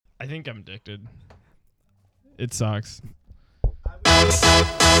I think I'm addicted. It sucks.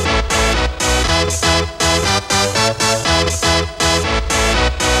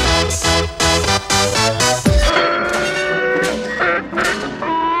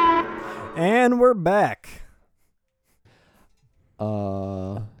 And we're back.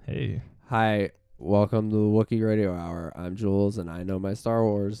 Hey. Hi, welcome to the Wookiee Radio Hour. I'm Jules, and I know my Star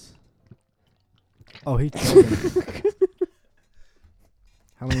Wars. Oh, he choked.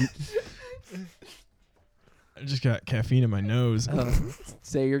 How many? I just got caffeine in my nose.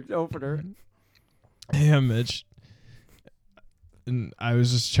 Say your opener. Hey, I'm Mitch. And I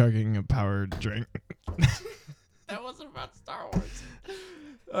was just chugging a powered drink. That wasn't about Star Wars.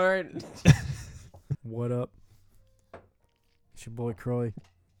 All right. What up? It's your boy Croy.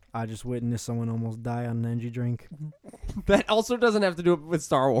 I just witnessed someone almost die on an energy drink. That also doesn't have to do with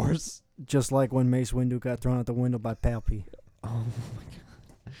Star Wars. Just like when Mace Windu got thrown out the window by Palpy. Oh my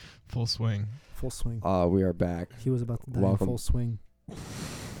god. Full swing. Full swing. We are back. He was about to die Welcome. in full swing.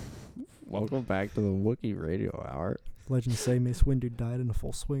 Welcome back to the Wookiee Radio Hour. Legends say Mace Windu died in a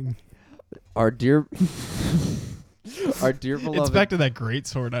full swing. Our dear beloved. It's back to that great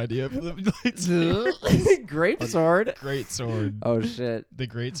sword idea. Grape sword. Great sword. Oh shit. The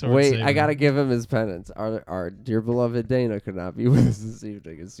great sword. Wait, saber. I gotta give him his penance. Our dear beloved Dana could not be with us this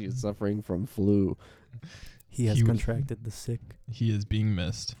evening as he is suffering from flu. He has contracted the sick, He is being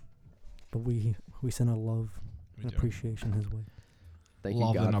missed. but we send a love We and do. appreciation his way. Thank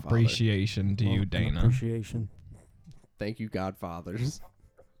Love you, and Godfather. appreciation to Love you, and Dana. appreciation. Thank you, Godfathers.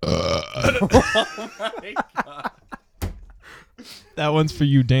 That one's for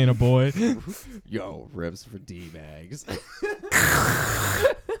you, Dana boy. Yo, ribs for D-bags.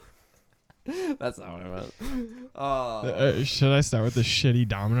 That's not what I meant. Should I start with the shitty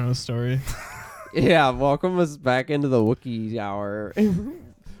Domino story? Yeah, welcome us back into the Wookiee Hour.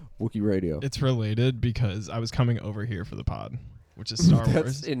 Wookiee Radio. It's related because I was coming over here for the pod, which is Star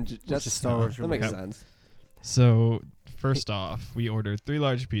Wars. That's is Star Wars That makes related. sense. So, first off, we ordered 3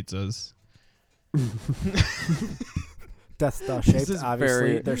 large pizzas. Death Star This shaped, is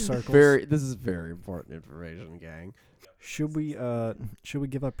obviously. They're circles. This is very important information, gang. Should we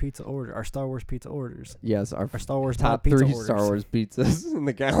give our pizza order, our Star Wars pizza orders? Yes, our Our Star Wars top pizza 3 orders. Star Wars pizzas in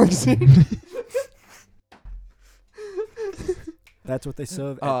the galaxy. That's what they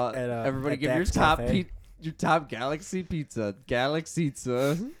serve at Everybody at give your Dax top Cafe. your top galaxy pizza.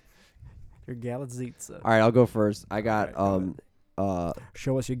 Galaxy-pizza. Your Galaxy-pizza. All right, I'll go first. I got Alright,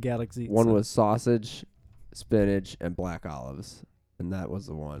 Show us your Galaxy. one was sausage, spinach, and black olives. And that was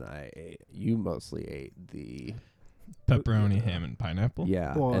the one I ate. You mostly ate the Pepperoni, ham, and pineapple.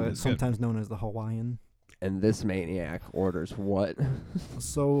 yeah. Well, and, it's sometimes known as the Hawaiian. and this maniac orders what?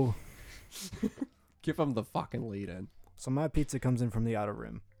 So Give him the fucking lead in. my pizza comes in from the outer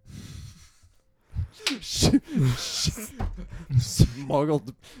rim.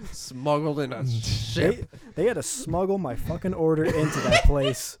 Smuggled in a ship. They had to smuggle my fucking order into that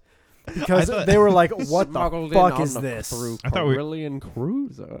place because I thought- they were like, "What Smuggled the in fuck on is the this?" Through I thought we- Carillion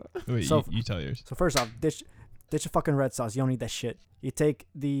Cruiser. Wait, So- you tell yours. So first off, ditch your fucking red sauce. You don't need that shit. You take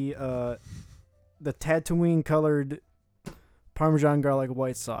the Tatooine colored Parmesan garlic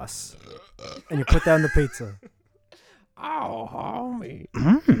white sauce, and you put that on the pizza. Oh, homie.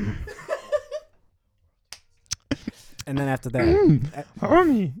 And then after that,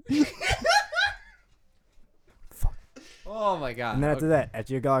 Homie. Oh my god. and then after that,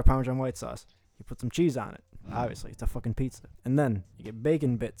 after your garlic Parmesan white sauce, you put some cheese on it. Obviously, it's a fucking pizza. And then you get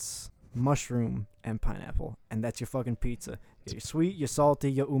bacon bits, mushroom, and pineapple, and that's your fucking pizza. You get your sweet, your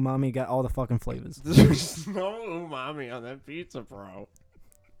salty, your umami, got all the fucking flavors. There's no umami on that pizza, bro.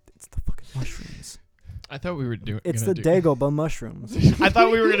 It's the fucking mushrooms. I thought we were doing. It's the Dagobah mushrooms. I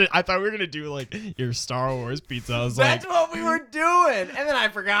thought we were gonna do like your Star Wars pizza. I was That's like, what we were doing, and then I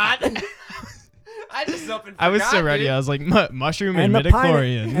forgot. I just up and forgot. I was so ready. dude. I was like, mushroom and, the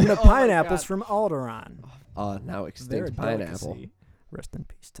midichlorian. and the Oh my pineapples God. from Alderaan. Now They're a extinct pineapple. delicacy. Rest in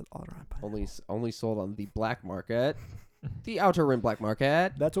peace to the Alderaan pineapple. Only sold on the black market, the outer rim black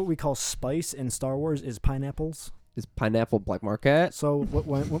market. That's what we call spice in Star Wars is pineapples. Is pineapple black market? So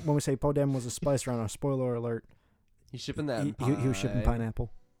when we say Poe Dameron was a spice runner, spoiler alert, He's shipping that. he was shipping pineapple.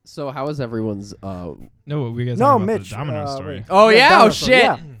 So how is everyone's? No, we guys No, talking about Mitch. the Domino story. wait. Oh yeah! Domino Oh story, shit!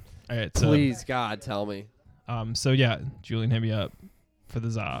 yeah. All right, so Please God, tell me. so yeah, Julian hit me up for the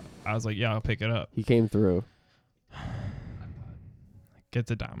za. I was like, yeah, I'll pick it up. He came through. Get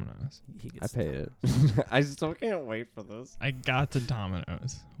the Domino's. He I gets paid it. I still can't wait for this. I got to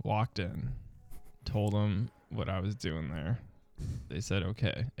Domino's. Walked in, told him what I was doing there. They said,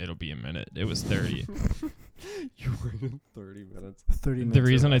 okay, it'll be a minute. It was 30. You waited 30 minutes. 30 minutes. The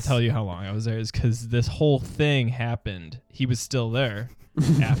reason or I less. tell you how long I was there is because this whole thing happened. He was still there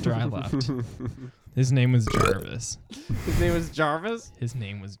after I left. His name was Jarvis. His name was Jarvis?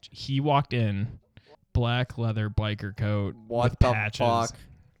 He walked in, black leather biker coat What with the patches, fuck?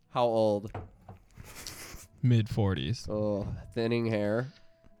 How old? mid 40s. Oh, thinning hair.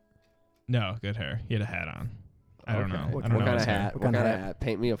 No, good hair. He had a hat on. I don't Okay. know. What I don't What know kind his of hair. hat? What What kind of kind of hat? hat?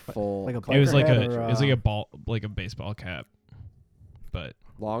 Paint me a full. Like a It was biker like hat a or, it was like a baseball cap. But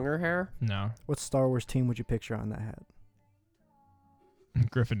longer hair? no. What Star Wars team would you picture on that hat?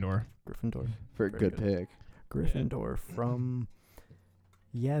 Gryffindor. Gryffindor. For a Very good good. pick. Gryffindor from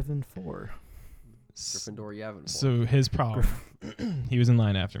Yavin 4. Gryffindor Yavin. So his problem, he was in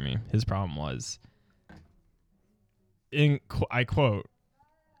line after me. His problem was, I quote,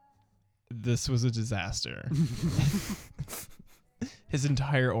 "This was a disaster." His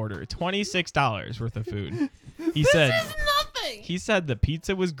entire order, $26 worth of food. He said, nothing. he said the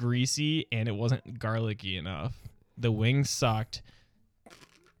pizza was greasy and it wasn't garlicky enough. The wings sucked.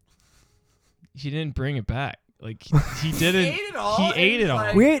 He didn't bring it back. Like he didn't. He ate it all. He and ate it he's all.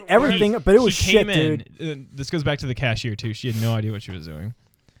 like, We ate everything, but it was He shit, came in, dude. this goes back to the cashier too. She had no idea what she was doing.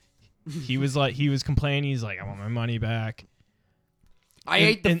 He was complaining. He's like, I want my money back. I And-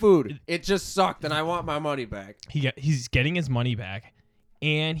 ate the and- food. It just sucked, and I want my money back. He's getting his money back,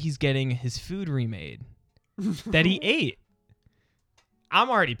 and he's getting his food remade that he ate.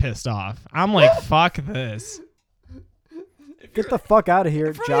 I'm already pissed off. I'm like, fuck this. Get the fuck out of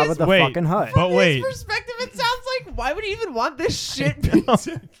here, From Jabba his- the Wait, fucking Hutt. but wait. His perspective, it sounds like, why would he even want this shit I know.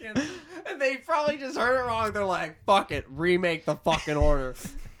 pizza? And they probably just heard it wrong. They're like, fuck it, remake the fucking order.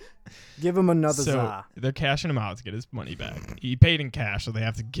 Give him another So za. they're cashing him out to get his money back. He paid in cash, so they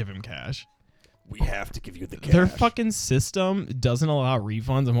have to give him cash. We have to give you the cash. Their fucking system doesn't allow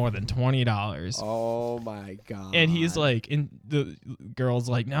refunds of more than $20. Oh my god. And he's like, and the girl's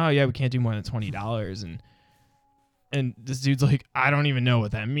like, no, yeah, we can't do more than $20. And this dude's like, I don't even know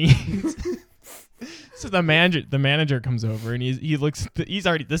what that means. So the manager comes over and he looks. He's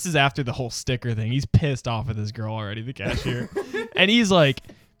already. This is after the whole sticker thing. He's pissed off at this girl already, the cashier, and he's like,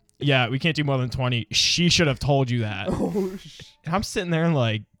 yeah, we can't do more than 20. She should have told you that. Oh shit. And I'm sitting there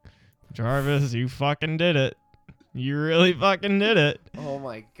like, Jarvis, you fucking did it. You really fucking did it. Oh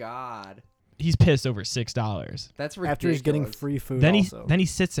my god. He's pissed over $6. That's ridiculous. After he's getting free food Then also. he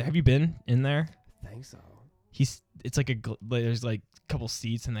sits there. Have you been in there? I think so. It's like there's like a couple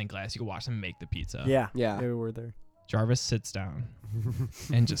seats and then glass. You can watch them make the pizza. yeah. Yeah. They were there. Jarvis sits down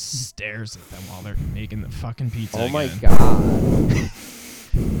and just stares at them while they're making the fucking pizza. Oh my again. god.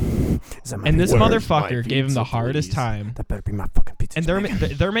 And this Where's motherfucker my gave him the pizza, hardest please? time. That better be my fucking pizza. And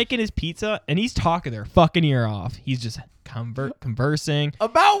Jamaican. they're making his pizza, and he's talking their fucking ear off. He's just conversing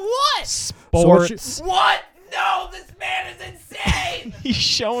About what? sports. What? No, this man is insane. He's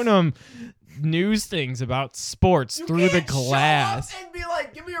showing them news things about sports You through the can't show glass. up and be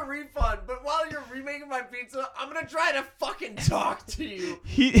like, give me a refund, but while you're remaking my pizza, I'm gonna try to fucking talk to you.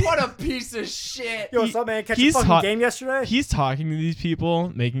 He- What a piece of shit. Yo, what's up, man? Catch a he's fucking hot- game yesterday? He's talking to these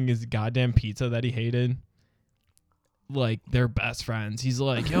people, making his goddamn pizza that he hated. Like they're best friends. He's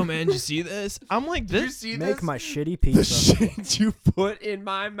like, "Yo, man, did you see this?" I'm like, Did you "This." see Make this? my shitty The pizza. shit you put in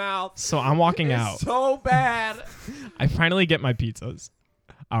my mouth So I'm walking is out. so bad. I finally get my pizzas,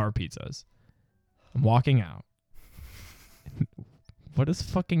 our pizzas. I'm walking out. What does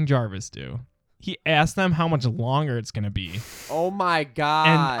fucking Jarvis do? He asked them how much longer it's gonna be, Oh my god.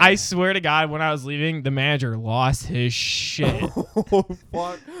 and I swear to God, when I was leaving, the manager lost his shit. Oh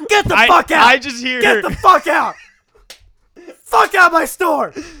fuck. Get the fuck out! I just hear. Get the fuck out! Fuck out my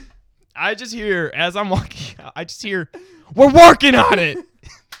store! I just hear as I'm walking out. I just hear, "We're working on it."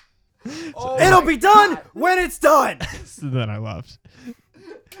 Oh It'll my be done God. when it's done! So then I left.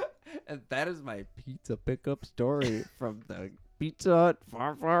 And that is my pizza pickup story from the Pizza Hut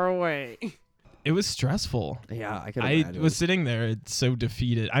far, far away. It was stressful. Yeah, I can I imagine. was sitting there so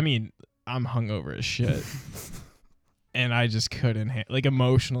defeated. I mean, I'm hungover as shit. And I just couldn't like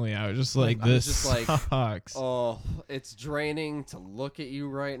emotionally I was just like, I was this just like, sucks. Oh, it's draining to look at you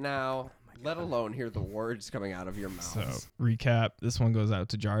right now, let alone hear the words coming out of your mouth. So recap, this one goes out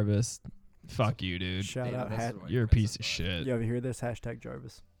to Jarvis. Fuck you, dude. Shout out. You're a piece of shit. You ever hear this? Hashtag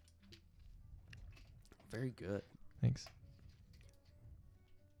Jarvis. Very good. Thanks.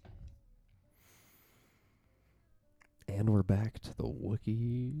 And we're back to the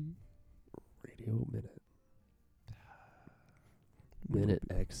Wookiee Radio Minute. Minute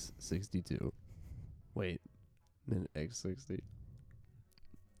X62. Wait. Minute X60.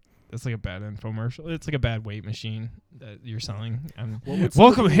 That's like a bad infomercial. It's like a bad weight machine that you're selling.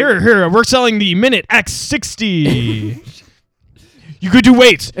 Welcome Here. We're selling the Minute X60. You could do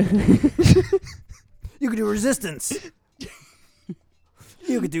weights. You could do resistance.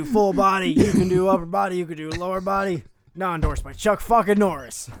 You could do full body. You can do upper body. You could do lower body. Not endorsed by Chuck fucking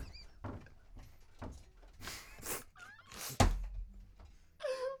Norris. What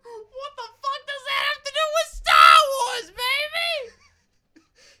the fuck does that have to do with Star Wars, baby?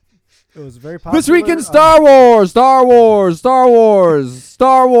 It was very popular. This week in Star Wars, Star Wars, Star Wars,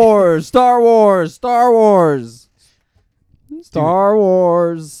 Star Wars, Star Wars, Star Wars, Star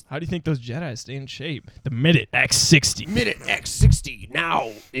Wars. How do you think those Jedi stay in shape? The Minute X60. Minute X60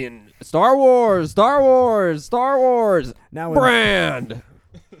 now in Star Wars, Star Wars, Star Wars Now in, brand.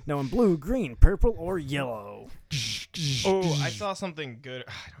 now in blue, green, purple, or yellow. Oh, I saw something good.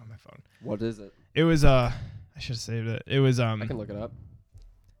 I don't have my phone. What is it? It was I should have saved it. It was I can look it up.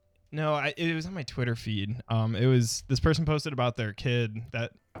 No, it was on my Twitter feed. It was this person posted about their kid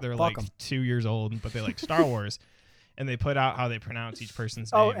that they're Fuck like 'em. 2 years old, but they like Star Wars, and they put out how they pronounce each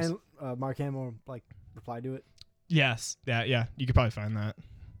person's Oh, names. and Mark Hamill replied to it. Yes, yeah. You could probably find that.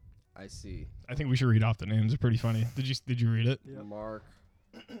 I see. I think we should read off the names. They're pretty funny. Did you read it? Yep. Mark.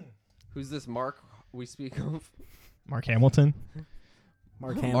 Who's this Mark we speak of? Mark Hamilton.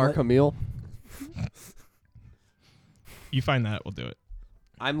 Mark Hamill. Mark Hamill. You find that, we'll do it.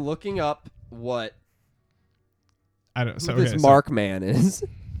 I'm looking up what I don't. who So this okay, Mark man is.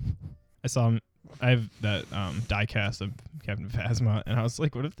 I saw him. I have that diecast of Captain Phasma, and I was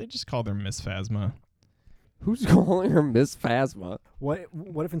like, what if they just called her Miss Phasma? Who's calling her Miss Phasma? What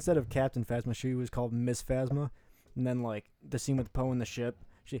if instead of Captain Phasma, she was called Miss Phasma, and then like the scene with Poe in the ship,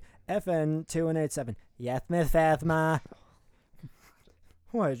 she FN 2187. Yes, Miss Phasma.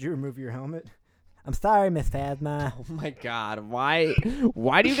 Why did you remove your helmet? I'm sorry, Miss Phasma. Oh my God! Why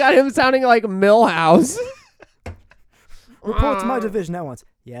do you got him sounding like Millhouse? Report to my division at once.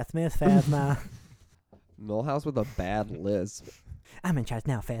 Yes, Miss Phasma. Millhouse with a bad lisp. I'm in charge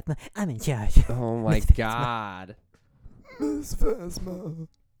now, Phasma. I'm in charge. Oh my Miss Phasma. God! Miss Phasma.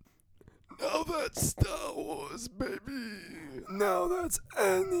 Now that's Star Wars, baby. Now that's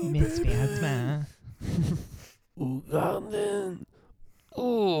Annie, Miss Phasma. Ugandan.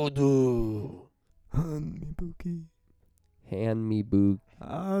 Udu. Hand me bookie. Hand me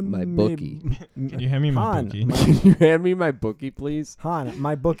my bookie. Can you hand me my Han, bookie? Can you hand me my bookie, please? Han,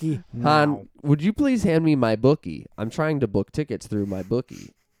 my bookie. Han, now. would you please hand me my bookie? I'm trying to book tickets through my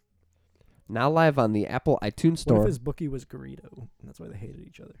bookie. Now live on the Apple iTunes What Store. if his bookie was Garrido? And that's why they hated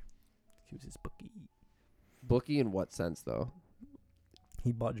each other. He was his bookie. Bookie in what sense, though?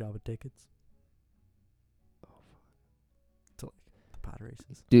 He bought Java tickets. To like the pod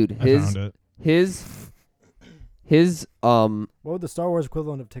races. Dude, I found it. his What would the Star Wars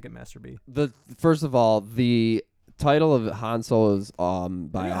equivalent of Ticketmaster be? first of all, the title of Han Solo's How do you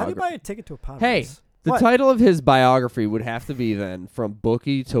biography. buy a ticket to a pod Hey, race? The What? title of his biography would have to be then From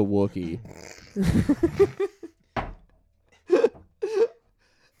Bookie to Wookie.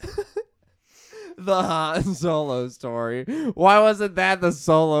 The Han Solo story. Why wasn't that the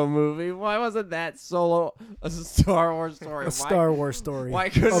Solo movie? Why wasn't that Solo a Star Wars story? A Star Wars story. Why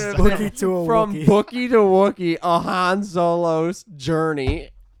couldn't A it Bookie be to a From Wookie. Bookie to Wookie, a Han Solo's journey?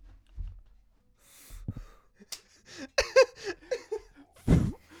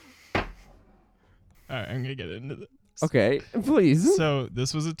 All right, I'm gonna get into this. Okay, please. So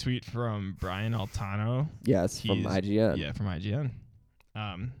this was a tweet from Brian Altano. Yes, from He's- IGN. Yeah, from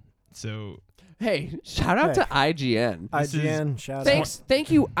IGN. So Hey, shout out to IGN. This is- IGN, shout out.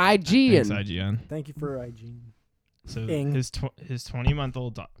 Thank you, thanks IGN. IGN. Thank you for IGN. So Ing. his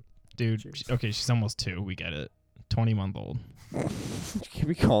 20-month-old dude. Cheers. Okay, she's almost 2. We get it. 20-month-old. Can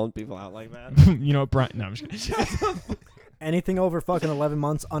we calling people out like that? You know what, Brian? No, I'm just kidding. Anything over fucking 11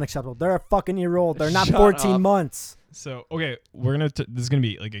 months, unacceptable. They're a fucking year old. They're not Shut 14 up. months. So okay, we're gonna. This is gonna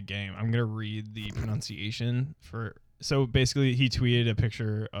be like a game. I'm gonna read the pronunciation for. So basically, he tweeted a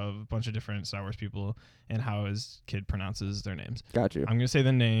picture of a bunch of different Star Wars people and how his kid pronounces their names. Got you. I'm gonna say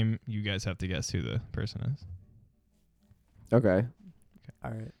the name. You guys have to guess who the person is. Okay.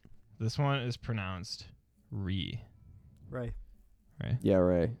 All right. This one is pronounced Ree. Right. Right. Yeah,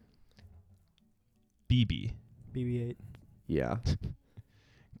 Ray. BB. BB-8. Yeah.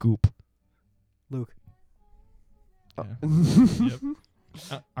 Goop. Luke. Oh.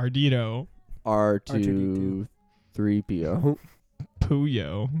 Yep. Ardito. R2 3PO.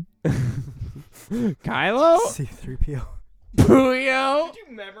 Puyo. Kylo? C-3PO. Puyo? Did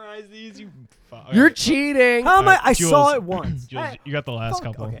you memorize these? You. You're cheating. How am I? I Jules. saw it once. Jules, Hey, you got the last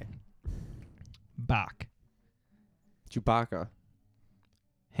fuck, couple. Okay. Bach. Chewbacca.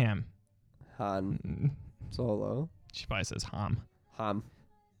 Ham. Han Mm, Solo. She probably says Ham. Ham.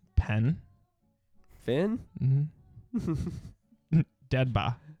 Pen. Finn.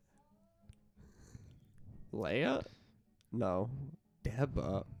 Deadba. Leia? No.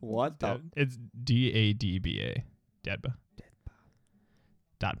 Deba. What the? It's Dadba. Deadba.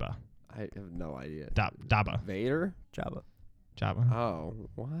 Dadba. I have no idea. Daba. Vader? Jabba. Jabba. Oh,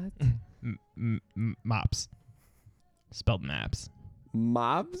 what? Mops. Spelled maps.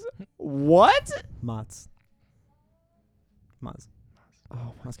 Mobs? What? Mott's. Maz.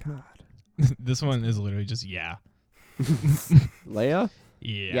 Oh my god. This one is literally just yeah. Leia?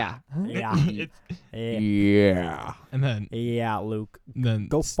 Yeah. Yeah. It's- Yeah. Yeah. and then Yeah, Luke. then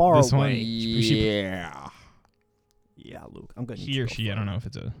Go s- far this away. One, Yeah. Yeah, Luke. I'm gonna. he or she, I don't know if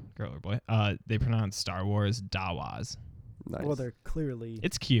it's a girl or boy. They pronounce Star Wars Dawaz. Nice. Well, they're clearly.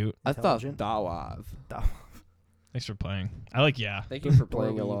 It's cute. I thought intelligent. Dawav. Thanks for playing. I like yeah. Thank you for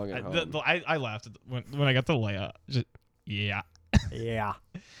playing Or we- along at home. I laughed when I got the Leia. Just yeah. Yeah.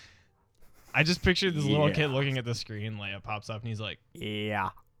 I just pictured this little Yeah. kid looking at the screen. Leia pops up and he's like, Yeah.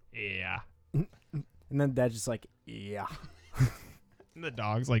 yeah. And then Dad's just like, yeah. And the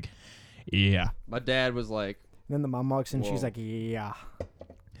dog's like, yeah. My dad was like, And then the mom walks in. She's Whoa. like, yeah.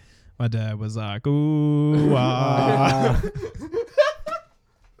 My dad was like, ooh,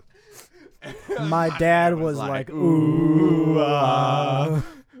 My dad was like, ooh,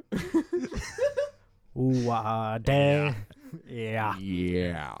 ooh, dad. Yeah.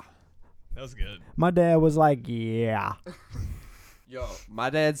 yeah. That was good. My dad was like, yeah. Yo, my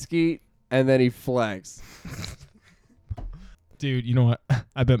dad skeet, and then he flexed. Dude, you know what?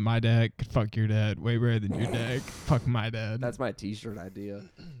 I bet my dad could fuck your dad way better than your dad could fuck my dad. That's my t-shirt idea,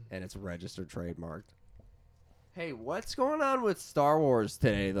 and it's registered trademarked. Hey, what's going on with Star Wars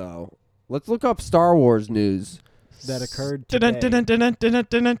today, though? Let's look up Star Wars news. That occurred today.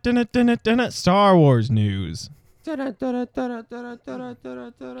 Star Wars news.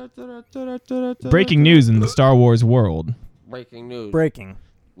 Breaking news in the Star Wars world. Breaking news. Breaking.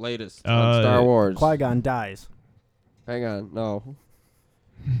 Latest on Star Wars. Qui-Gon dies. Hang on, no.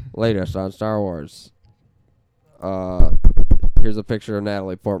 Latest on Star Wars. Here's a picture of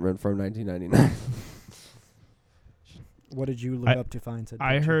Natalie Portman from 1999. What did you look up to find? Said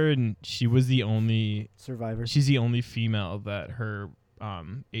I picture? heard she was the only. Survivor. She's the only female that her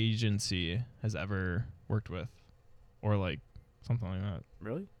agency has ever worked with, or like something like that.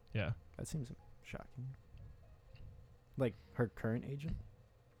 Really? Yeah. That seems shocking. Like her current agent?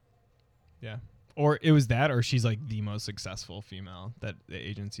 Yeah. Or it was that, or she's like the most successful female that the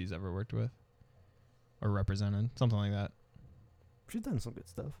agency's ever worked with or represented, something like that. She's done some good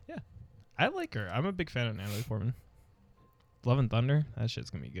stuff. I like her. I'm a big fan of Natalie Portman. Love and Thunder, that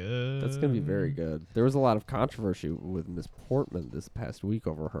shit's gonna be good. That's going to be very good. There was a lot of controversy with Miss Portman this past week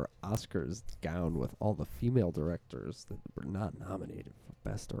over her Oscars gown with all the female directors that were not nominated for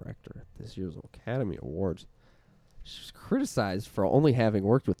Best Director at this year's Academy Awards. She was criticized for only having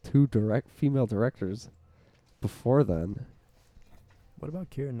worked with two female directors before then. What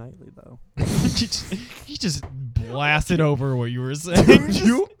about Keira Knightley though? He just blasted over what you were saying.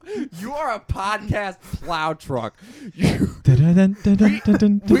 You are a podcast plow truck.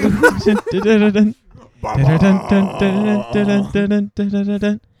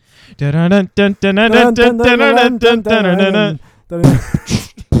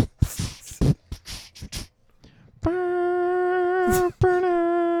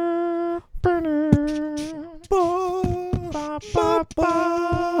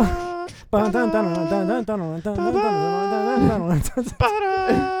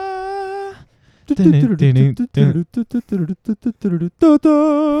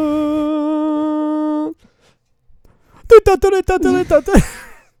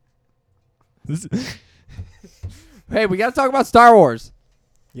 Hey, we got to talk about Star Wars.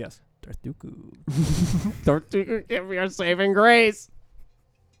 Yes. Darth Dooku. Darth Dooku, give me your saving grace.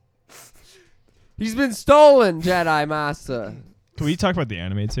 He's been stolen, Jedi Master. Can we talk about the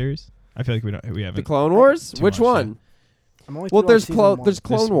animated series? I feel like we haven't. The Clone Wars? Too Which much one? I'm only Well, through, like, there's season Clone one. there's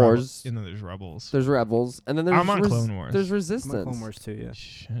Clone Wars. And then there's Rebels. There's Rebels, and then there's I'm on Clone Wars. There's I'm on Resistance. Clone Wars too, yeah.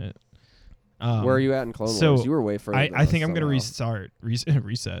 Shit. Where are you at in Clone so Wars? You were way further. I think I'm gonna reset. Let's Reset.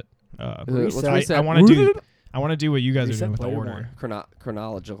 reset. I want to do. I want to do what you guys Reset are doing with the player order.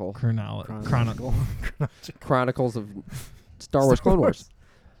 Chronological. Chronological. Chronicles of Star Wars Clone Wars.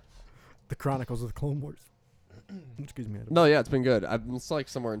 The Chronicles of the Clone Wars. Excuse me. No, yeah, it's been good. It's like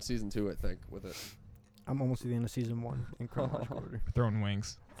somewhere in season 2, I think, with it. I'm almost at the end of season 1 in chronological order. Throwing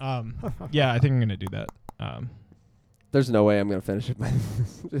wings. Yeah, I think I'm gonna do that. There's no way I'm gonna finish it.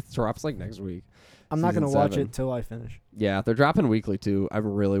 It drops like next week. I'm not Season gonna watch 7. it till I finish. Yeah, they're dropping weekly too. I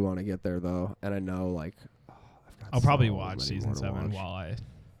really want to get there though, and I know like I've got I'll probably so watch many season more to 7 watch. while I.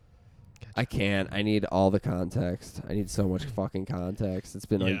 I can't. I need all the context. I need so much fucking context. It's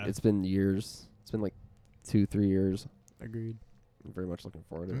been like Yeah. it's been years. It's been like 2-3 years. Agreed. I'm very much looking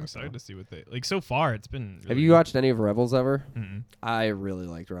forward to I'm it. excited to see what they like. So far, it's been. Really Have you watched any of Rebels ever? Mm-mm. I really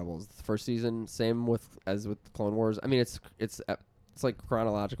liked Rebels. The first season, same as with Clone Wars. I mean, it's like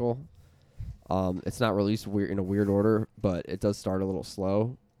chronological. It's not released in a weird order, but it does start a little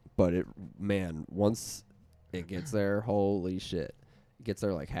slow. But once it gets there, holy shit. It gets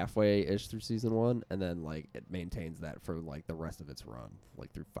there like halfway-ish through season 1, and then like it maintains that for like the rest of its run,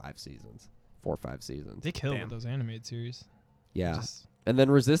 like through 4 or 5 seasons. They killed Damn. those animated series. Yeah. Just- And then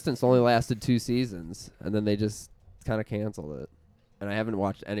Resistance only lasted 2 seasons, and then they just kind of canceled it. And I haven't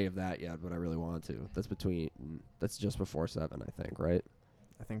watched any of that yet, but I really want to. That's just before 7, I think, right?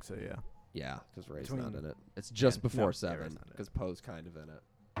 I think so. Yeah. Yeah, because Rey's Between- not in it. It's just Yeah, before no, yeah, 7, Rey's not in it. because Poe's kind of in it.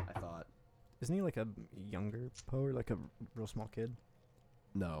 I thought. Isn't he like a younger Poe or like a real small kid?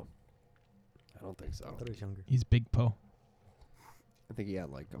 No. I don't think so. I thought he was younger. He's Big Poe. I think he had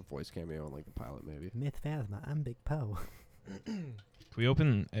like a voice cameo in like the pilot, maybe. Myth Phasma, I'm Big Poe. Can we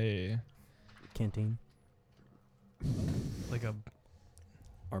open a Canteen. like a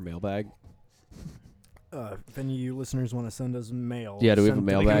Our mailbag. If any of you listeners want to send us mail, Yeah, do we have a send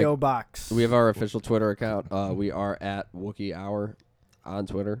to the mailbag? PO box. We have our official Twitter account. We are at Wookiee Hour on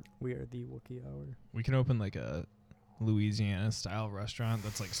Twitter. We are the Wookiee Hour. we can open like a Louisiana style restaurant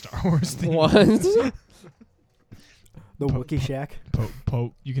that's like Star Wars themed. What? The Po- Wookiee Shack.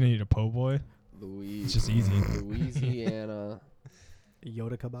 Po. You can eat a po' boy. It's just easy. Louisiana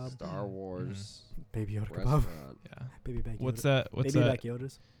Yoda kebab. Star Wars Baby Yoda kebab. restaurant. Yeah. Baby back Yoda. What's that? What's Baby that? back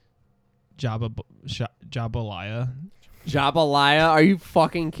Yodas. Jabalaya. Jabalaya? Are you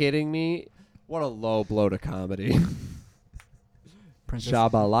fucking kidding me? What a low blow to comedy. Princess,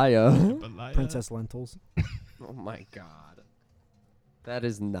 Jabalaya. Jabalaya. Princess Lentils. Oh my god. That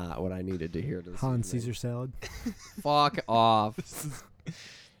is not what I needed to hear this Han evening. Caesar salad. Fuck off.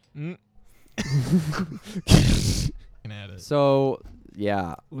 Mm. Can add it. So,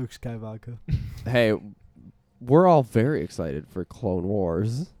 yeah. Luke Sky vodka. Hey, we're all very excited for Clone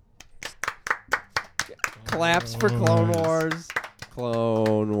Wars. Claps for Clone Wars.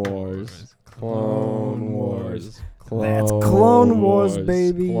 Clone Wars. Clone Wars. That's Clone Wars,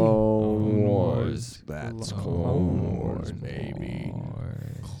 baby. Clone Wars. That's Clone Wars, baby.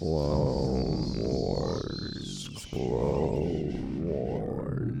 Clone Wars. Clone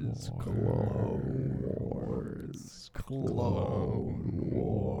Wars. Clone Wars. Clone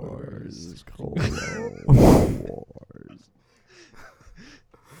Wars. Clone Wars.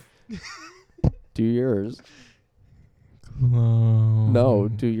 Do yours. Clone. No,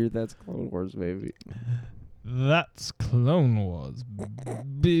 do your That's Clone Wars, baby. That's Clone Wars,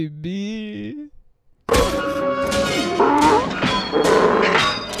 baby.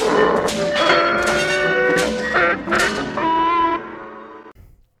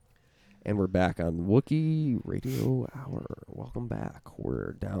 And we're back on Wookiee Radio Hour. Welcome back.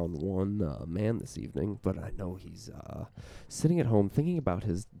 We're down one man this evening, but I know he's sitting at home thinking about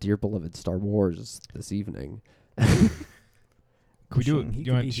his dear beloved Star Wars this evening. Could we do Wishing he it?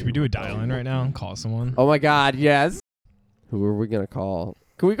 could be Should we here do a with dial-in us. right now and call someone? Oh my God, yes. Who are we gonna call?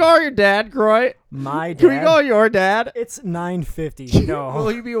 Can we call your dad, Croy? My Can we dad. call your dad? It's 9:50. No. Will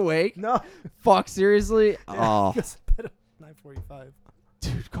he be awake? No. Fuck, seriously? Yeah, Oh, it's been 9:45.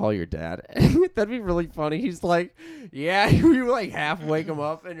 dude, call your dad. That'd be really funny. He's like, yeah, you like half wake him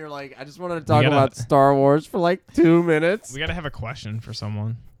up, and you're like, I just wanted to talk gotta- about Star Wars for like 2 minutes. We gotta have a question for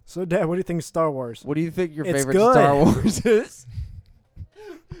someone. So, Dad, what do you think of Star Wars? What do you think your It's favorite good. Star Wars is?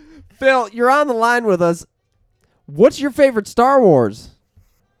 Phil, you're on the line with us. What's your favorite Star Wars?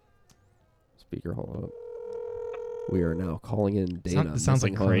 Speaker, hold up. We are now calling in Dana. It sounds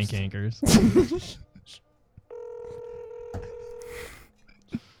like missing crank host. anchors.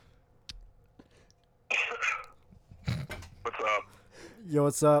 What's up? Yo,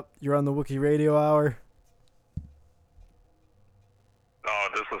 what's up? You're on the Wookiee Radio Hour. Oh,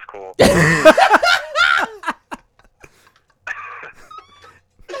 this is cool.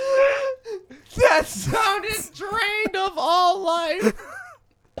 That sounded drained of all life.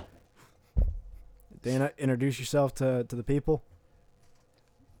 Dana, introduce yourself to the people.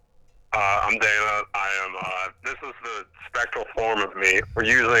 I'm Dana. I am. This is the spectral form of me. We're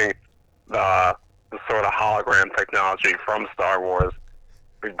using the sort of hologram technology from Star Wars.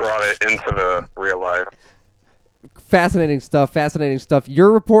 We brought it into the real life. Fascinating stuff.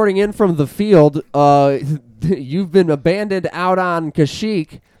 You're reporting in from the field. You've been abandoned out on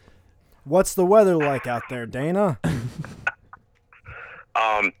Kashyyyk. What's the weather like out there, Dana?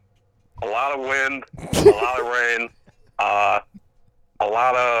 A lot of wind, a lot of rain, a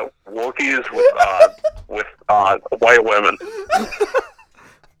lot of Wookiees with white women.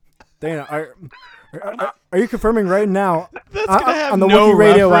 Dana, are you confirming right now That's gonna have on the no Wookiee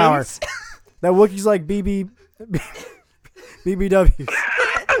radio hour reference. that Wookiees like BBWs? Can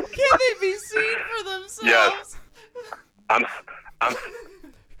they be seen for themselves? Yes.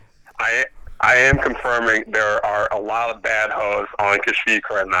 I am confirming there are a lot of bad hoes on Kashyyyk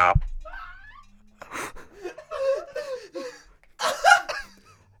right now.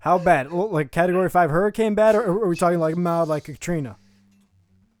 How bad? Like Category 5 hurricane bad, or are we talking like mild like Katrina?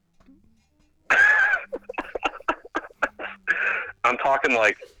 I'm talking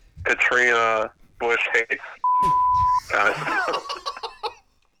like Katrina, Bush hates.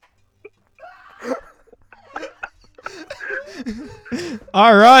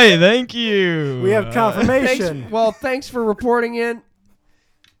 All right, thank you. We have confirmation. Thanks for reporting in.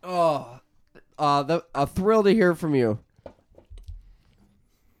 Oh, a thrill to hear from you.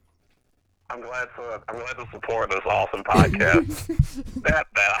 I'm glad to support this awesome podcast that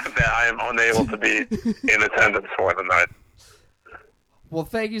I am unable to be in attendance for tonight. Well,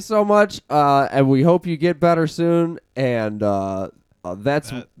 thank you so much, and we hope you get better soon. And that's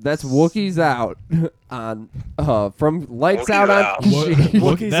Wookiees out on from Lights Wookiees Out on out.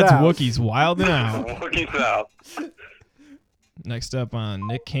 Wookiees That's out. Wookiees Wild and Out. Wookiees out. Next up on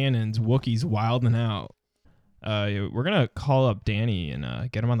Nick Cannon's Wookiees Wild and Out. We're gonna call up Danny and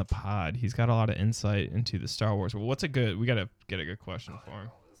get him on the pod. He's got a lot of insight into the Star Wars. Well, we gotta get a good question for him.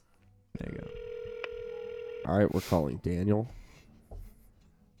 There you go. All right, we're calling Daniel.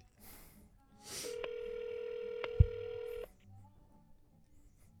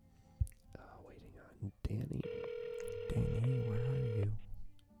 Waiting on Danny. Danny, where are you?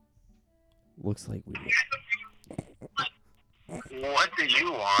 Looks like we. What do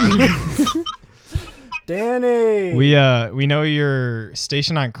you want? Danny. We know you're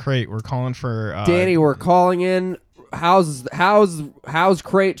stationed on Crate. We're calling for Danny, we're calling in. How's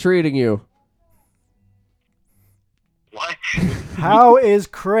Crate treating you? What? How is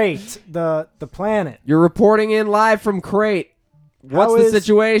Crate, the planet? You're reporting in live from Crate. What's the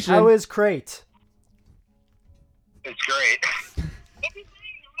situation? How is Crate? It's great.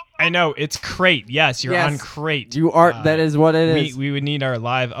 I know it's Crate. Yes, you're Yes. on Crate. You are. That is what it is. We would need our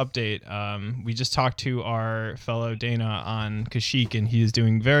live update. We just talked to our fellow Dana on Kashyyyk, and he is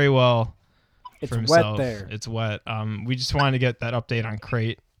doing very well It's for wet himself. there. It's wet. We just wanted to get that update on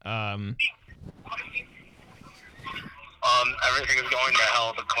Crate. Everything is going to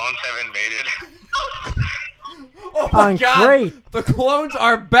hell. The clones have invaded. Oh my On God. Crate. The clones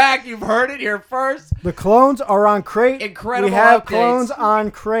are back. You've heard it here first. The clones are on Crate. Incredible We have updates. clones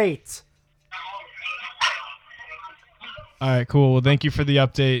on Crate. All right, cool. Well, thank you for the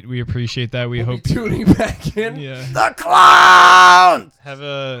update. We appreciate that. We hope. Tuning back in. Yeah. The clowns. Have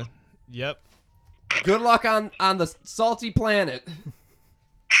a. Yep. Good luck on the salty planet.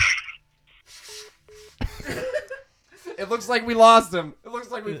 It looks like we lost him. It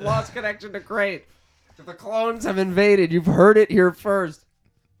looks like we've lost connection to Crate. The clones have invaded. You've heard it here first.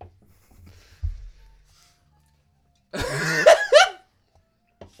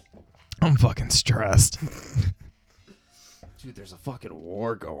 I'm fucking stressed. Dude, there's a fucking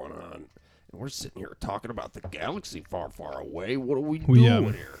war going on. And we're sitting here talking about the galaxy far, far away. What are we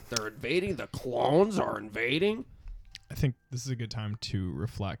doing here? They're invading. The clones are invading. I think this is a good time to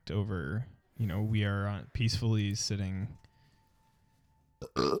reflect over. We are peacefully sitting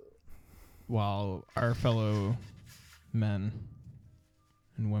while our fellow men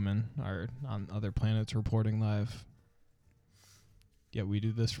and women are on other planets reporting live. Yet we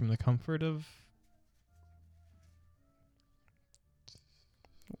do this from the comfort of.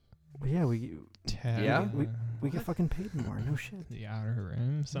 Well, yeah, we get fucking paid more. No shit. The outer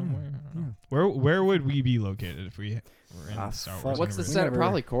rim somewhere. I don't know. Yeah. Where would we be located if we were in the Star Wars? What's the universe? center? Never-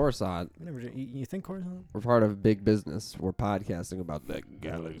 Probably Coruscant. You think Coruscant? We're part of big business. We're podcasting about the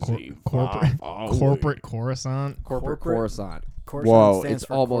galaxy. Corporate far, far corporate away. Coruscant. Corporate Corporate? Coruscant. Coruscant Whoa, stands it's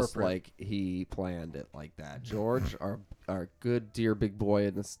for almost corporate. like he planned it like that. George, our good dear big boy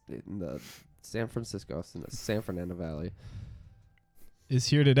in the San Francisco, in the San Fernando Valley. Is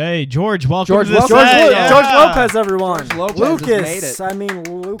here today. George, welcome George, to the welcome. set. George, Yeah. George Lopez, everyone. George Lopez has Lucas. made it. I mean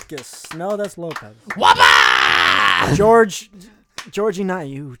Lucas. No, that's Lopez. Wabba! Georgie, not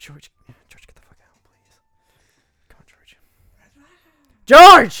you. George, get the fuck out, please. Come on, George.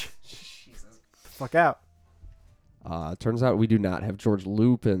 George! Get the fuck out. Turns out we do not have George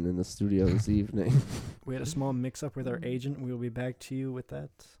Lupin in the studio this evening. We had a small mix-up with our agent. We will be back to you with that.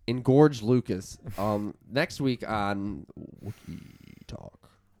 Engorge Lucas. Next week on Wiki Talk.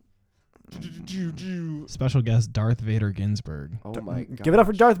 Special guest Darth Vader Ginsburg. Oh my god. Give it up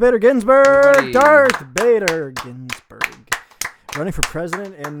for Darth Vader Ginsburg! Everybody. Darth Vader Ginsburg. Running for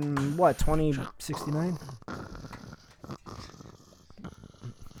president in, what, 2069?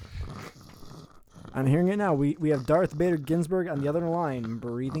 I'm hearing it now. We have Darth Vader Ginsburg on the other line,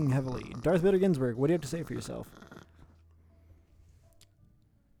 breathing heavily. Darth Vader Ginsburg, what do you have to say for yourself?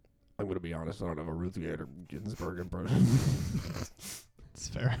 I'm going to be honest, I don't have a Ruth Bader Ginsburg impression. It's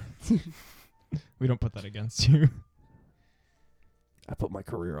fair. We don't put that against you. I put my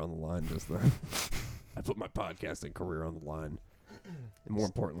career on the line just then. I put my podcasting career on the line. And more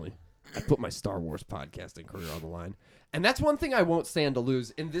importantly, I put my Star Wars podcasting career on the line. And that's one thing I won't stand to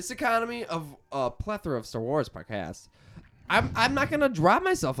lose. In this economy of a plethora of Star Wars podcasts, I'm not going to rob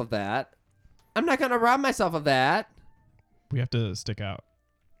myself of that. I'm not going to rob myself of that. We have to stick out.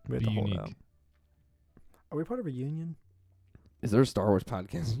 We have Be to hold unique. out. Are we part of a union? Is there a Star Wars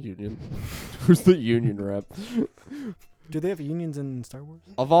podcast union? Who's the union rep? Do they have unions in Star Wars?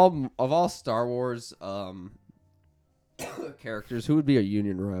 Of all Star Wars characters, who would be a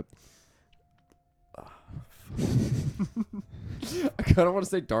union rep? I kind of want to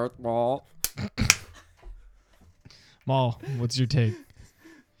say Darth Maul. Maul, what's your take?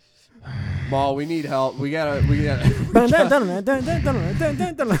 Maul, we need help. We gotta.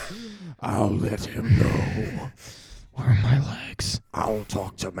 I'll let him know. Where are my legs? I'll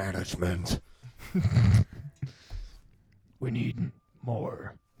talk to management. We need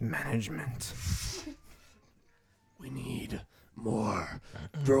more. Management. We need more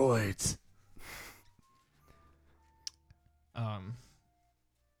droids.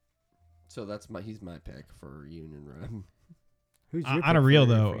 So he's my pick for union rep. Who's your On a pick real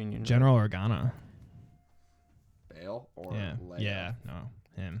for though, union rep? General Organa. Bale or Yeah, Leia? yeah, no,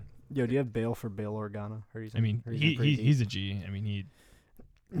 him. Yo, do you have Bail for Bail Organa? I mean, he's a G. I mean, he.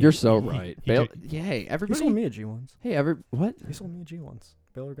 You're so right. he Bale. could- Yeah, hey, He everybody. sold me a G once. Hey, what? He sold me a G once.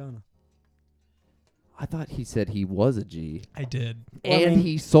 Bail Organa. I thought he said he was a G. I did. Well, I And mean-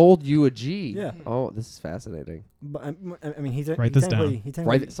 he sold you a G. Yeah. Oh, this is fascinating. But I mean, he's Write this down.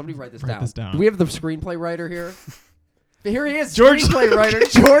 Somebody write this Write down. this down. Do we have the screenplay writer here? Here he is, George- screenplay writer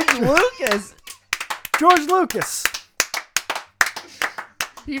George Lucas. George Lucas.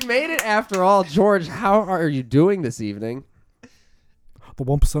 He made it after all. George, how are you doing this evening? The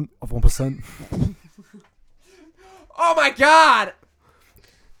 1% of 1%. Oh my God!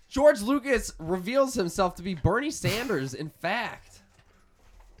 George Lucas reveals himself to be Bernie Sanders, in fact.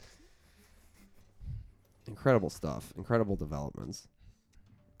 Incredible stuff. Incredible developments.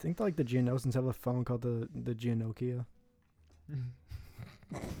 Think like the Geonosins have a phone called the Geonokia.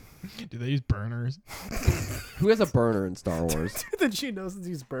 Do they use burners? Who has a burner in Star Wars? The Geonosins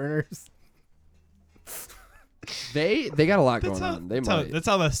use burners. They got a lot going on. That's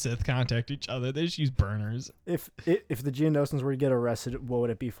how the Sith contact each other. They just use burners. If the Geonosins were to get arrested, what would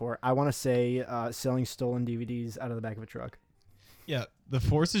it be for? I want to say selling stolen DVDs out of the back of a truck. Yeah, the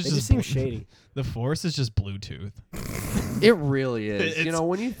Force is They just just seem shady. The Force is just Bluetooth. It really is. You It's- know,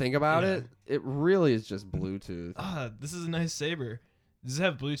 when you think about yeah. it, it really is just Bluetooth. This is a nice saber. Does it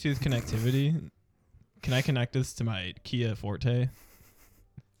have Bluetooth connectivity? Can I connect this to my Kia Forte?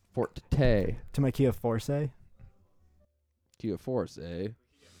 Forte. To my Kia Force. Kia Force, eh?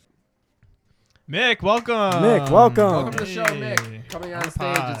 Mick, welcome. Mick, welcome. Welcome to the show, Hey. Mick. Coming on High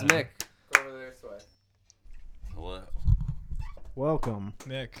stage five. is Mick. Go over there this way. Hello. Welcome.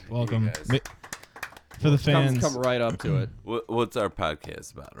 Mick, welcome. guys. Mick, for the fans, Come right up to it. What's our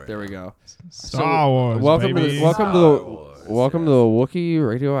podcast about right There now? we go. Star Wars, welcome baby. to welcome to Star the Wars, welcome yes. to the Wookiee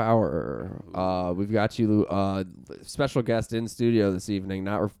Radio Hour. We've got you special guest in studio this evening,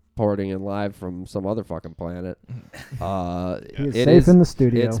 not reporting in live from some other fucking planet. He is It safe is- in the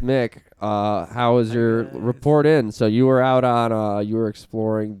studio. It's Mick. How was your report in? So you were out on you were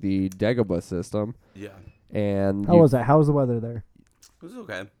exploring the Dagobah system, Yeah. and How was that? How was the weather there? It was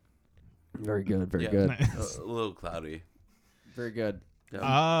okay. very good, very Yeah. good, Nice. A little cloudy. very good. Yeah,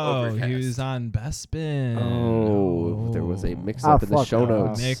 Oh, he overcast. was on Bespin. Oh, there was a mix-up in the fuck show off.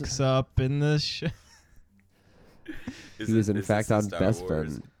 notes. Mix up in the show. He was in fact on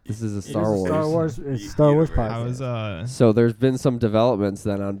Bespin. This is a Star Wars. Star Wars. Y- It's Star Wars universe. podcast. I was So there's been some developments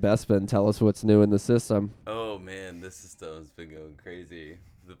then on Bespin. Tell us what's new in the system. Oh man, this system's been going crazy.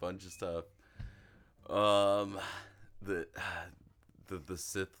 With a bunch of stuff. The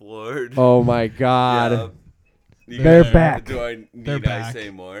Sith Lord. Oh my God! Yeah. They're back. Do I They're need I back. say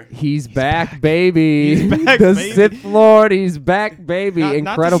more? He's back, baby. He's back, the baby. Sith Lord. He's back, baby. Not to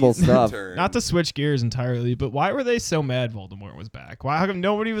Incredible see- stuff. Not to switch gears entirely, but why were they so mad Voldemort was back? Why? How come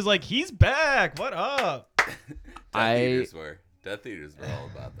nobody was like, he's back? What up? Death Eaters were all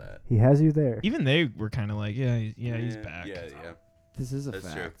about that. He has you there. Even they were kind of like, he's back. Yeah. This is a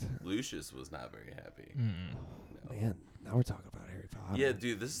That's fact. true. Lucius was not very happy. Mm. Man, now we're talking about Harry Potter. Yeah,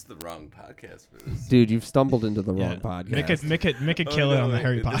 dude, this is the wrong podcast for this. Dude, you've stumbled into the Yeah. wrong podcast. Mick could Oh, kill it no, on the wait,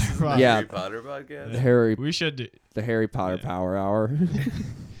 Harry this Potter. is the podcast. Yeah. Harry Potter podcast. We should do The Harry Potter Yeah. Power Hour.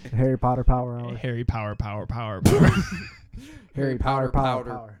 Harry Potter Power Hour. Harry Power. Harry Potter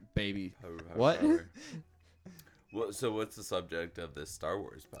Power. baby. Power. What? So what's the subject of this Star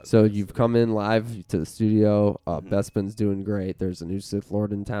Wars podcast? So you've come in live to the studio. Mhm. Bespin's doing great. There's a new Sith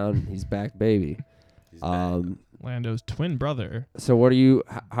Lord in town. He's back, baby. He's back. Lando's twin brother, So what are you?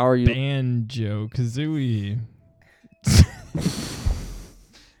 How are you? Banjo Kazooie.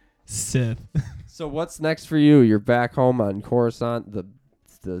 Sith. So what's next for you? You're back home on Coruscant,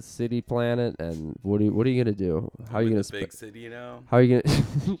 the city planet, and what are you gonna do? How are you I'm in gonna the big spend? city now? How are you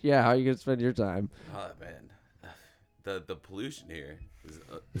gonna? Yeah, how are you gonna spend your time? Oh man, the pollution here is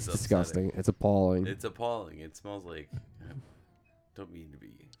It's upsetting. disgusting. It's appalling. It's appalling. It smells like. Don't mean to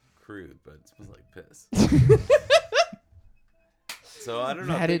be crude, but it smells like piss. So I don't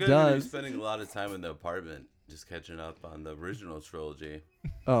know. I That think it I'm gonna be does. spending a lot of time in the apartment, just catching up on the original trilogy.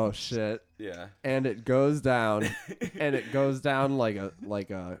 Oh shit! Yeah. And it goes down, and it goes down like a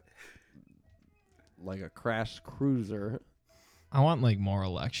crash cruiser. I want like more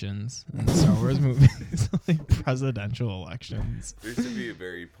elections in the Star Wars movies, like presidential elections. There should be a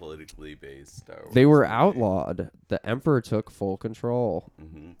very politically based Star Wars. They were movie. outlawed. The Emperor took full control.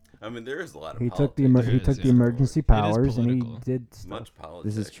 Mhm. I mean, there is a lot of. He politics took the There he is, took the yeah. emergency It is powers and he political. did stuff. Much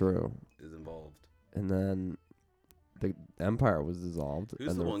politics. This is true. Is involved. And then the Empire was dissolved, Who's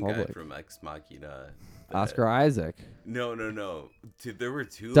and the the one Republic. guy from Ex Machina? that- Oscar Isaac, No. Dude, there were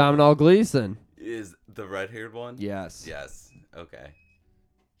two. of Domhnall Gleeson. them. Is the red-haired one? Yes. Yes. Okay.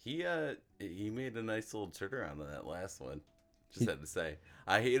 He made a nice little turnaround on that last one. Just had to say,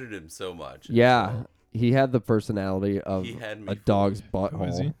 I hated him so much. Yeah. until- He had the personality of He had me a dog's fooled. Who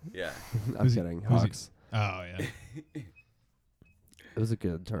is he? butthole. Yeah. I'm Who's he- kidding. who's he? Hux. Oh yeah. It was a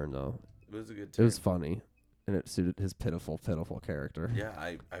good turn though. It was a good It turn. was funny, and it suited his pitiful character. Yeah,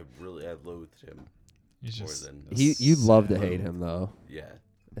 I loathed him He's more just than. You love to sad. hate him though. Yeah.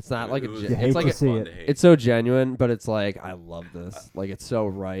 It's not It like was- a. You hate It's like to a, see fun it. to hate. it's so genuine, but it's like I love this. Like it's so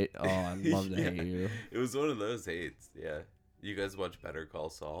right. Oh, I love to Yeah. hate you. It was one of those hates. Yeah. You guys watch Better Call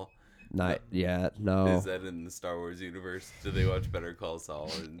Saul? Not yet. No. Is that in the Star Wars universe? Do they watch Better Call Saul?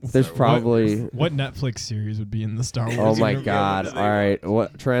 In There's Star Wars probably. universe? What Netflix series would be in the Star Wars? Oh my universe? God! do they All right, watch?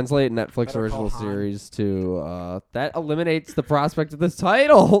 what translate Netflix Better original Call Han. series to that eliminates the prospect of this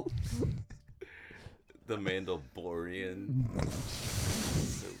title. The Mandalorian.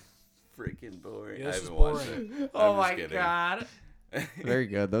 So freaking boring. I Yes, haven't it's watched boring. it. Oh I'm my just kidding. God! Very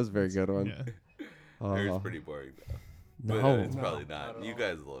good. That was a very good one. Yeah. It was Uh, pretty boring though. But no, it's probably not. You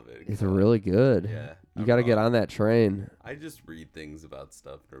guys love it. it's really good. Yeah. You I'm got to get wrong. on that train. I just read things about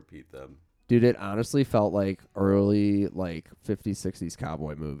stuff and repeat them. Dude, it honestly felt like early 50s, 60s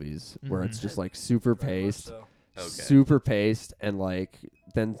cowboy movies where it's Mhm. just like super Very much paced, so. Okay. super paced, and like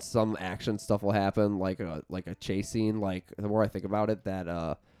then some action stuff will happen, like a chase scene. Like the more I think about it, that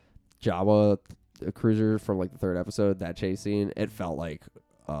Jawa cruiser from like the third episode, that chase scene, it felt like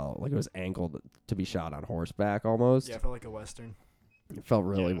it was angled to be shot on horseback almost. Yeah, I felt like a western. It felt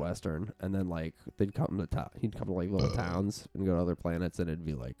really Yeah. western, and then like he'd come to like little towns and go to other planets, and it'd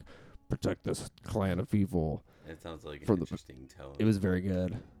be like protect this clan of people. It sounds like For an the- interesting tone. It was very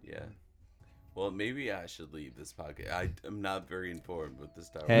good. Yeah. Well, maybe I should leave this podcast. I am not very informed with the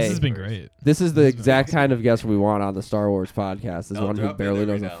Star Wars. Hey. This has been universe. great. This is the This is exact kind of guest we want on the Star Wars podcast. Is I'll one who drop in barely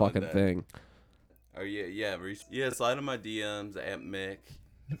every knows a now and fucking then. thing. Oh yeah. Slide in my DMs at Mick.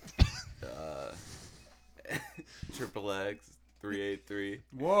 Triple X 383.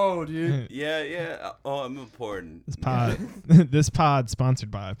 Whoa, dude! Yeah. Oh, I'm important. This pod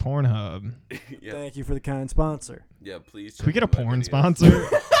sponsored by Pornhub. Yeah. Thank you for the kind sponsor. Yeah. Please. Can we get a check out my porn videos. sponsor?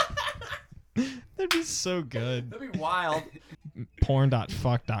 That'd be so good. That'd be wild.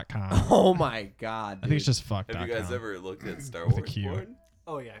 Porn.fuck.com. Oh my god! I think it's just fuck.com. Have you guys ever looked at Star With a Wars Q. porn?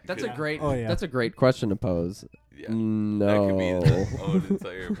 Oh yeah. That's yeah. a great. Oh yeah. That's a great question to pose. Yeah. No. That could be the own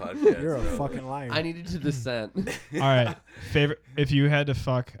entire podcast. You're a though. fucking liar. I needed to dissent. All right. Favorite. If you had to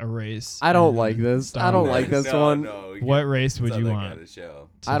fuck a race. I don't in like this. Star I don't Wars, like this no, one. No, we What can't- race it's would not you that want? kind of show.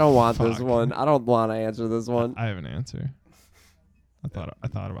 to I don't want this fuck? one. I don't want to answer this one. I have an answer. I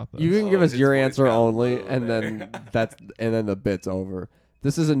thought about this. You can give us his your voice answer got only, low and there. then the bit's over.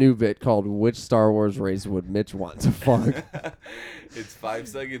 This is a new bit called "Which Star Wars race would Mitch want to fuck?" It's 5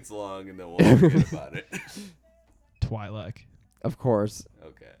 seconds long, and then we'll forget about it. Twi'lek. Of course.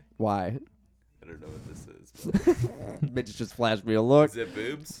 Okay. Why? I don't know what this is. But Mitch just flashed me a look is it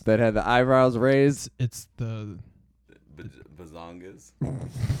boobs? that had the eyebrows raised. It's the Bazongas?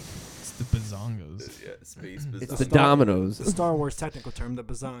 bazongos. Yeah, space bazongas. It's the dominoes. The Star Wars technical term, the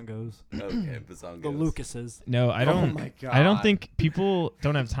bazongos, Okay, bazongas. the Lucases. No, I don't. my God. I don't think people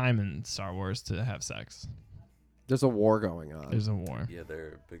don't have time in Star Wars to have sex. There's a war going on. There's a war. Yeah,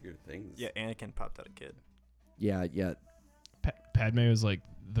 they're bigger things. Yeah, Anakin popped out a kid. Yeah. Padme was like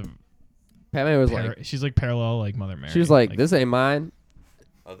the. Padme was like, she's like parallel like Mother Mary. she was like, this ain't mine.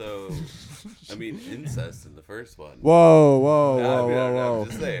 Although, I mean, incest in the first one. Whoa. I'm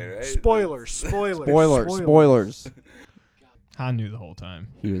just saying, right? Spoilers. Spoilers. Han knew the whole time.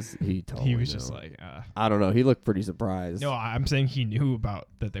 He told He me was just no. like, I don't know. He looked pretty surprised. no, I'm saying he knew about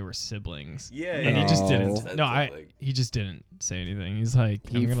that they were siblings. Yeah, And he just No. didn't. No, he just didn't say anything. He's like,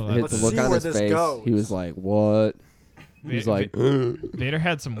 He I'm gonna let hit Let's the look see on where his this face. goes. He was like, what? He was like, Vader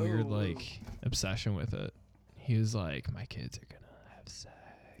had some weird like obsession with it. He was like, my kids are gonna have sex.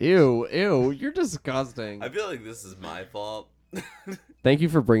 ew, you're disgusting. I feel like this is my fault. Thank you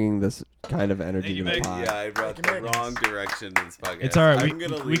for bringing this kind of energy Thank you, to the Meg. pod. Yeah, I brought Thank you, the Megan. wrong direction to this podcast. It's all right. I'm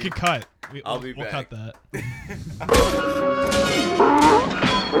gonna We leave. could cut. I'll be we'll back. cut that.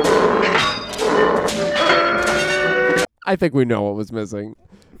 I think we know what was missing.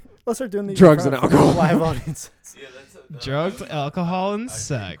 Let's start doing these Drugs in and front of alcohol. live audiences. Yeah, that's Drugs, alcohol, and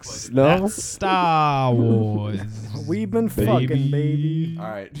sex. No? That's Star Wars. We've been fucking, baby. All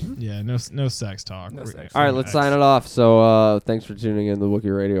right. Yeah, no sex talk. No sex All right, let's sign it off. So thanks for tuning in to the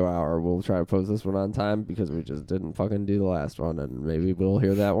Wookiee Radio Hour. We'll try to post this one on time because we just didn't fucking do the last one. And maybe we'll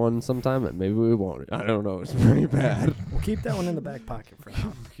hear that one sometime, and maybe we won't. I don't know. It's pretty bad. We'll keep that one in the back pocket for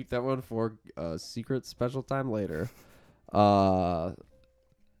now. Keep that one for a secret special time later.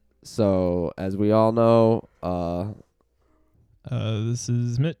 So, as we all know, This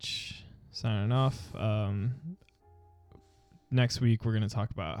is Mitch signing off. Next week we're gonna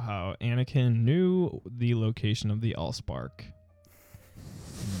talk about how Anakin knew the location of the Allspark.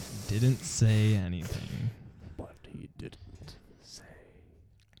 Didn't say anything. but he didn't say.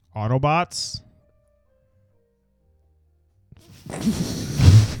 Autobots.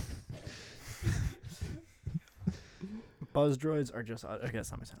 Buzz droids are just. I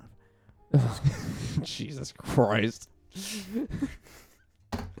guess not my sign off. Jesus Christ.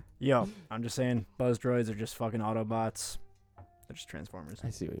 Yo, I'm just saying, Buzz droids are just fucking Autobots. They're just Transformers. I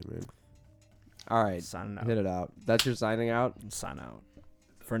see what you mean. All right, Signing out. hit it out. That's your signing out. Sign out.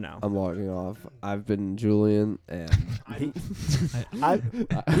 For now. I'm logging off. I've been Julian, and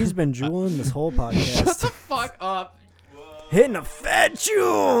He's been jeweling this whole podcast. fuck up. Hitting a fat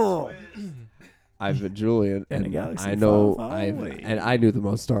jewel. I've been Julian, In a and galaxy I know far, far away. I knew the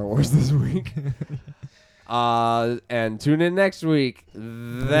most Star Wars this week. And tune in next week.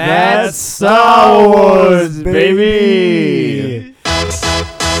 That's Star Wars, baby.